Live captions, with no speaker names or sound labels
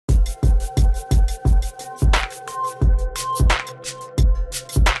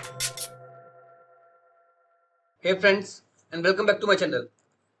Hey friends, and welcome back to my channel.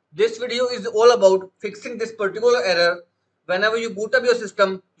 This video is all about fixing this particular error. Whenever you boot up your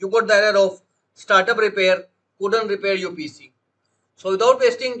system, you got the error of startup repair, couldn't repair your PC. So without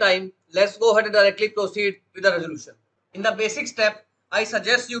wasting time, let's go ahead and directly proceed with the resolution. In the basic step, I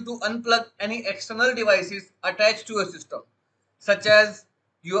suggest you to unplug any external devices attached to your system, such as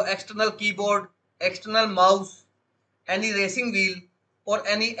your external keyboard, external mouse, any racing wheel, or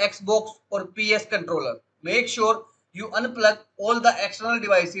any Xbox or PS controller. Make sure you unplug all the external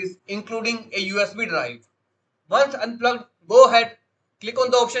devices including a USB drive. Once unplugged, go ahead, click on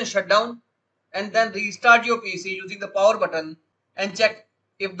the option shutdown and then restart your PC using the power button and check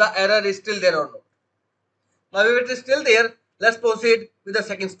if the error is still there or not. Now if it is still there, let's proceed with the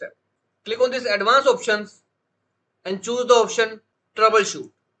second step. Click on this advanced options and choose the option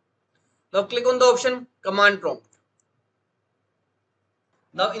troubleshoot. Now click on the option command prompt.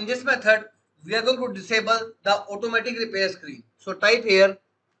 Now in this method, we are going to disable the automatic repair screen. So type here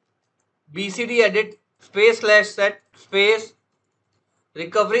bcdedit /set space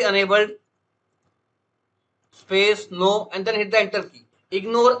recovery enabled space no and then hit the enter key.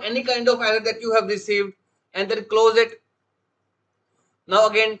 Ignore any kind of error that you have received and then close it. Now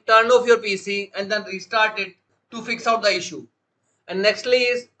again turn off your PC and then restart it to fix out the issue. And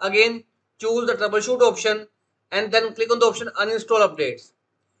nextly is again choose the troubleshoot option and then click on the option uninstall updates.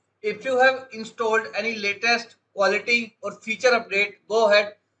 If you have installed any latest quality or feature update, go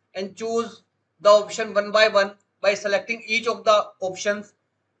ahead and choose the option one by one by selecting each of the options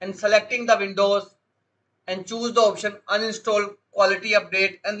and selecting the windows and choose the option uninstall quality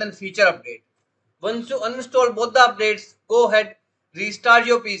update and then feature update. Once you uninstall both the updates, go ahead, restart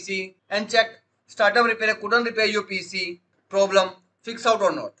your PC and check startup repair couldn't repair your PC problem fix out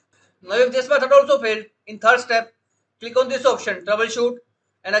or not. Now if this method also failed, in third step, click on this option troubleshoot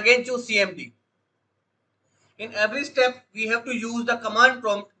and again choose CMD. In every step, we have to use the command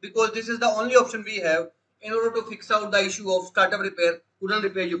prompt because this is the only option we have in order to fix out the issue of startup repair couldn't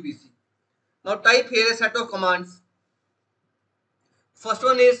repair your PC. Now type here a set of commands. First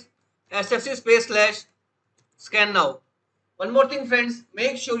one is sfc space / scannow. One more thing friends,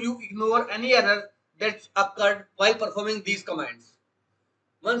 make sure you ignore any error that's occurred while performing these commands.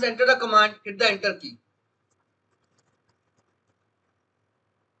 Once enter the command, hit the enter key.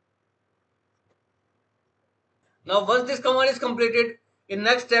 Now once this command is completed, in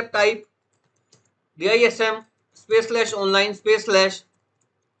next step type dism space / online space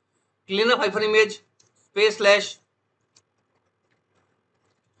 / cleanup -image space /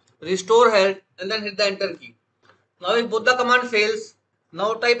 restore health and then hit the enter key. Now if both the command fails,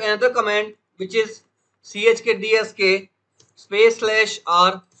 now type another command which is chkdsk space /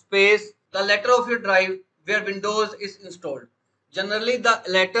 r space the letter of your drive where Windows is installed. Generally the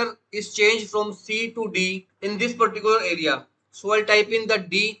letter is changed from C to D in this particular area. So I'll type in the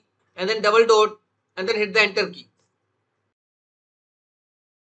D and then double dot and then hit the enter key.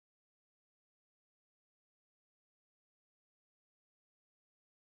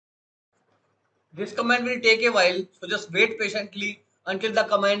 This command will take a while, so just wait patiently until the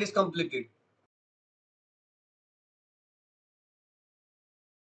command is completed.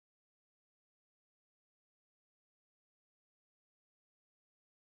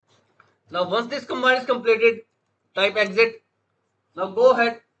 Now once this command is completed, type exit. Now go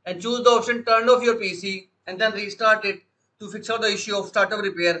ahead and choose the option turn off your PC and then restart it to fix out the issue of startup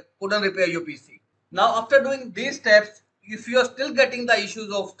repair couldn't repair your PC. Now after doing these steps, if you are still getting the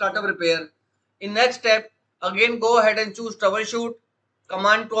issues of startup repair, in next step again go ahead and choose troubleshoot,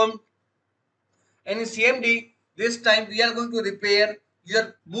 command prompt and in CMD this time we are going to repair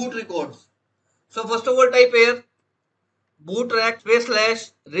your boot records. So first of all type here boottrack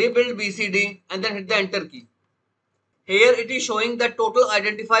 / rebuild BCD and then hit the enter key. Here it is showing that total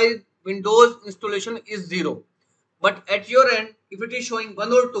identified Windows installation is 0. But at your end, if it is showing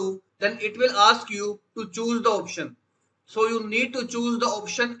 1 or 2, then it will ask you to choose the option. So you need to choose the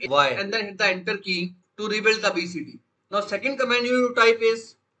option Y and then hit the enter key to rebuild the BCD. Now second command you need to type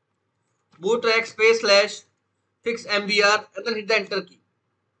is boottrack / fix MBR and then hit the enter key.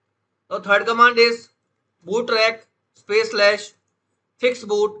 Now third command is boottrack / fix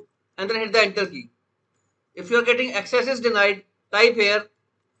boot and then hit the enter key. If you are getting access is denied, type here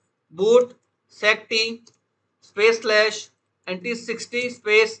boot sect / anti60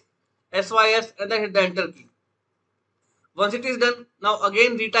 space sys and then hit the enter key. Once it is done, now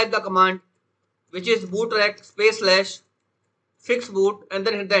again retype the command which is boottrack / fix boot and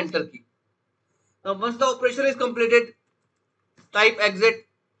then hit the enter key. Now once the operation is completed, type exit.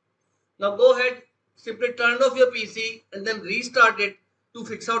 Now go ahead, simply turn off your PC and then restart it to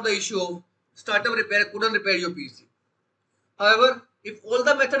fix out the issue of startup repair couldn't repair your PC. However, if all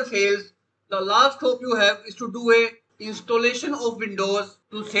the method fails, the last hope you have is to do a installation of Windows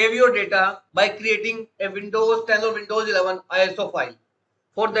to save your data by creating a Windows 10 or Windows 11 ISO file.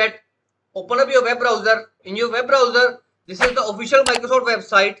 For that, open up your web browser. In your web browser, this is the official Microsoft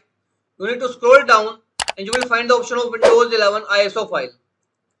website. You need to scroll down and you will find the option of Windows 11 ISO file.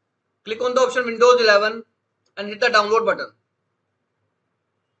 Click on the option Windows 11 and hit the download button.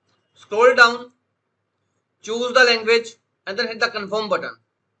 Scroll down, choose the language and then hit the confirm button.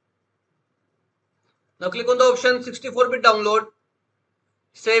 Now click on the option 64-bit download.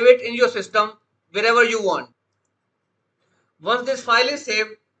 Save it in your system wherever you want. Once this file is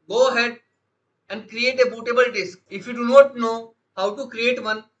saved, go ahead and create a bootable disk. If you do not know how to create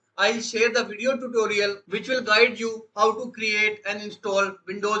one, I'll share the video tutorial which will guide you how to create and install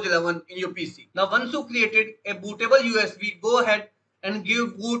Windows 11 in your PC. Now once you created a bootable USB, go ahead and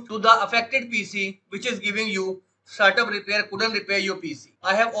give boot to the affected PC which is giving you startup repair couldn't repair your PC.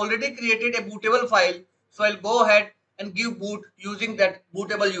 I have already created a bootable file, so I'll go ahead and give boot using that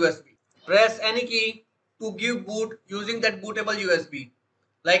bootable USB. Press any key to give boot using that bootable USB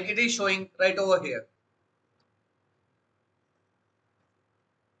like it is showing right over here.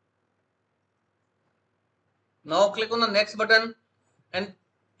 Now click on the next button and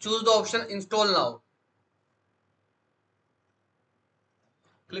choose the option install now.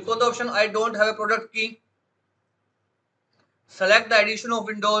 Click on the option I don't have a product key. Select the addition of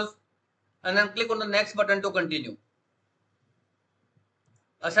Windows and then click on the next button to continue.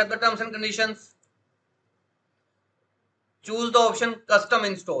 Accept the terms and conditions. Choose the option custom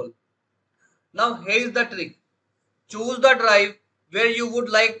install. Now here is the trick. Choose the drive where you would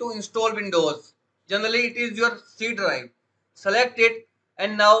like to install Windows. Generally it is your C drive. Select it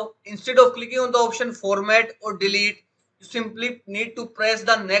and now instead of clicking on the option format or delete, you simply need to press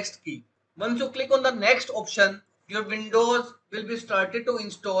the next key. Once you click on the next option, your Windows will be started to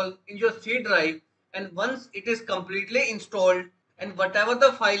install in your C drive, and once it is completely installed and whatever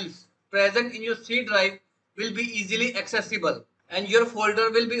the files present in your C drive will be easily accessible, and your folder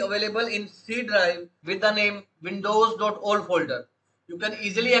will be available in C drive with the name windows.old folder. You can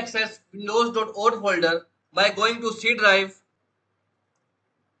easily access windows.old folder by going to C drive.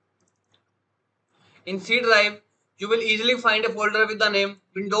 In C drive, you will easily find a folder with the name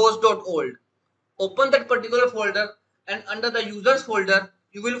windows.old. Open that particular folder and under the users folder,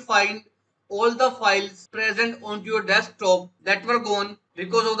 you will find all the files present on your desktop that were gone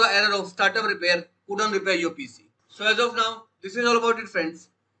because of the error of startup repair couldn't repair your PC. So as of now, this is all about it, friends.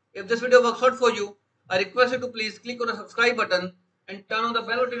 If this video works out for you, I request you to please click on the subscribe button and turn on the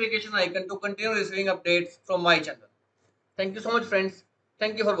bell notification icon to continue receiving updates from my channel. Thank you so much, friends.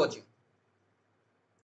 Thank you for watching.